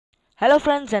Hello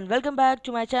friends and welcome back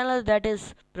to my channel, that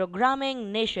is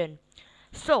Programming Nation.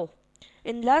 So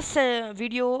in last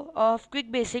video of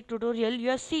quick basic tutorial you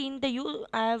have seen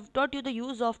I have taught you the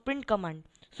use of print command.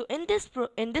 So in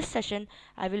this session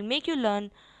I will make you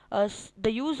learn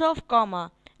the use of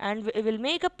comma, and we will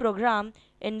make a program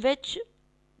in which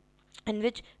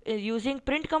using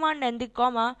print command and the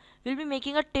comma we'll be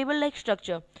making a table like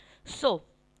structure. So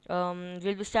we'll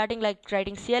be starting like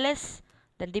writing CLS,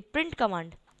 then the print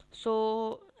command.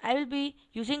 So I will be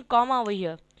using comma over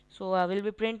here. So I will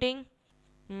be printing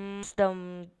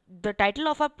the title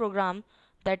of our program,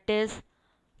 that is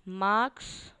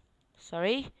marks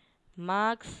sorry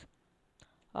marks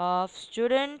of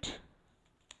student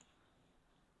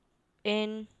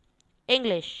in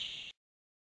English.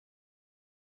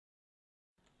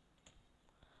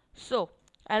 So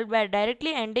I'll be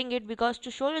directly ending it because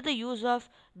to show you the use of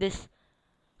this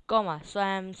comma. So I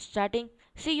am starting.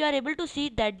 See, you are able to see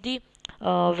that the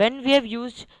when we have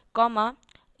used comma,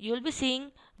 you will be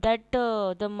seeing that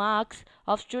the marks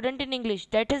of student in English,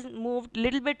 that is moved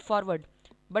little bit forward,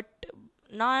 but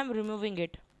now I am removing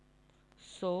it.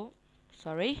 So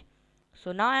sorry.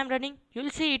 So now I am running. You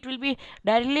will see it will be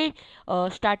directly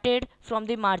started from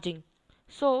the margin.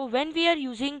 So when we are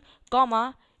using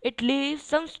comma, it leaves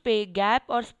some space, gap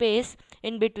or space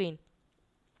in between.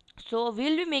 So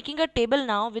we'll be making a table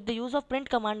now with the use of print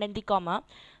command and the comma.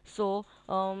 So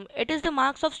it is the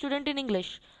marks of student in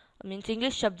English, means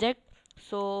English subject.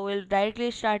 So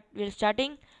we're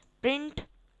starting print,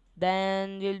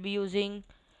 then we'll be using,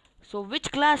 so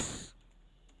which class?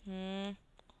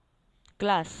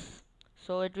 Class.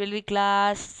 So it will be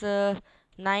class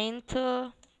ninth.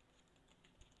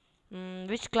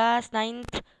 Which class?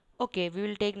 Ninth. Okay, we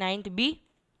will take ninth B.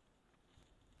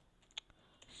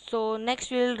 So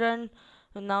next we'll run,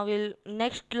 now we'll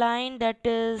next line, that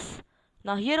is,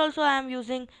 now here also I am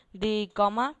using the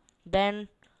comma, then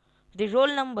the roll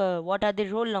number. What are the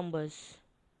roll numbers?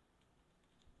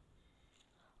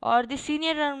 Or the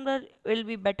senior number will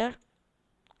be better.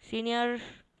 Senior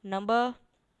number,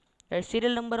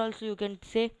 serial number also you can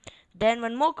say. Then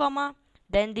one more comma,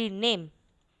 then the name.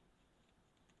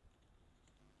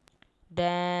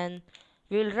 Then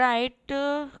we will write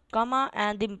comma,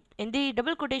 and in the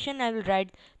double quotation I will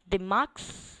write the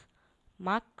marks.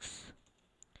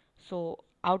 So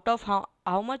out of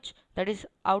how much, that is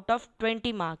out of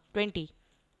 20 mark 20.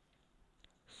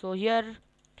 So here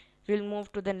we'll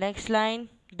move to the next line.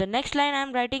 The next line I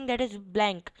am writing, that is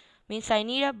blank, means I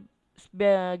need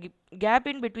a gap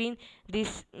in between the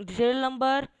serial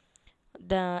number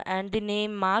and the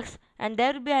name marks, and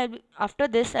there will be, after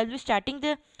this I'll be starting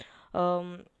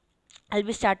um,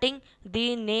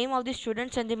 the name of the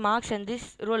students and the marks and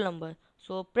this roll number.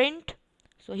 So print.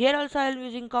 So here also I'll be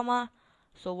using comma.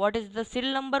 So what is the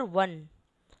serial number? 1.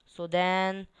 So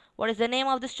then what is the name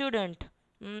of the student?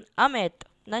 Amit.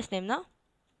 Nice name, now.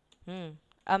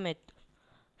 Amit.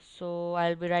 So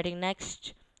I'll be writing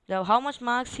next. Now how much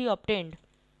marks he obtained?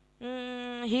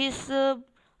 He's a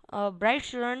bright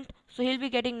student, so he'll be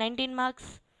getting 19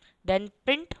 marks. Then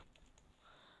print,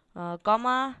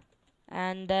 comma,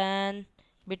 and then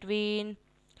between,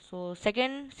 so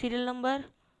second serial number.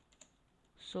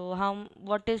 So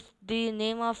what is the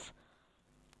name of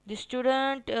the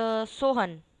student?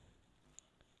 Sohan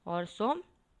or Soham.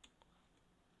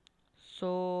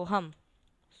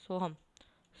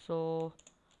 So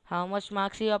how much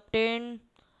marks he obtained?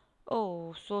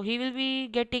 Oh, so he will be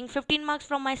getting 15 marks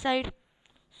from my side.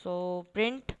 So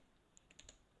print.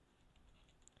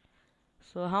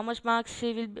 So how much marks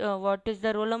he will what is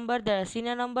the roll number? The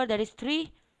senior number, that is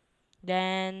 3.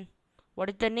 Then what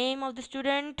is the name of the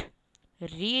student?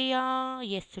 Ria.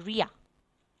 Yes, Ria.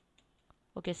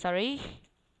 Okay, sorry,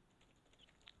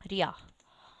 Ria.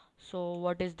 So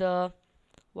what is the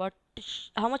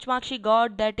how much marks she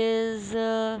got? That is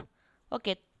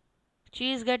okay,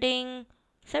 she is getting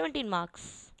 17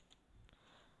 marks.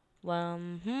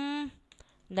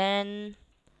 Then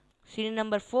serial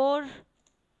number 4,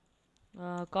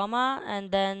 comma,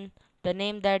 and then the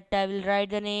name, that I will write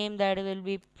the name, that will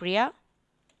be Priya.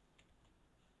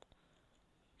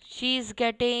 She is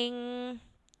getting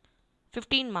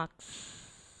 15 marks.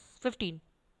 15.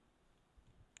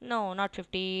 No, not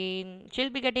 15. She'll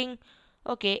be getting,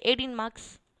 okay, 18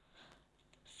 marks.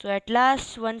 So at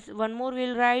last, one more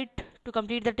we'll write to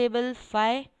complete the table,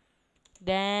 5.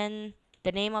 Then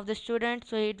the name of the student,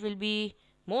 so it will be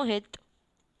Mohit.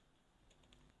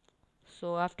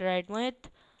 So after write Mohit,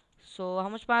 so how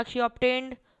much marks he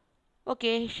obtained?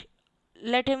 Okay,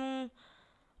 let him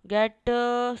get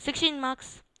 16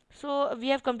 marks. So we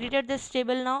have completed this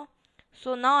table now.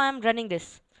 So now I am running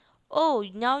this. Oh,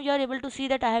 now you are able to see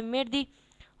that I have made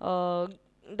uh,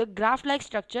 the graph like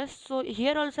structure. So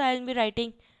here also I'll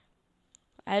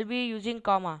be using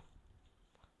comma.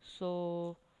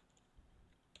 So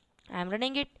I am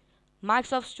running it.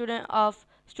 Marks of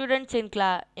students in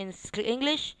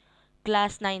English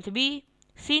class 9th B,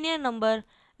 senior number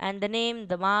and the name,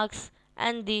 the marks,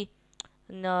 and the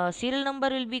serial number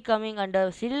will be coming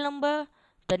under serial number,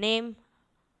 the name,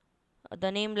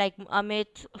 like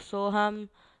Amit, Soham,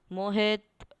 Mohit,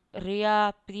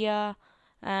 Riya, Priya,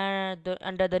 and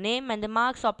under the name and the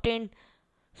marks obtained.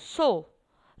 So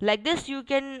like this you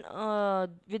can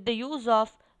with the use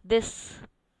of this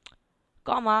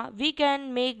comma we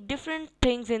can make different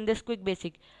things in this quick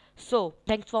basic. So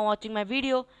thanks for watching my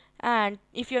video, and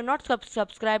if you have not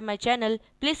subscribed my channel,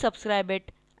 please subscribe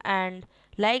it, and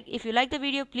like if you like the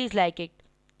video, please like it.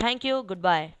 Thank you.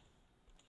 Goodbye.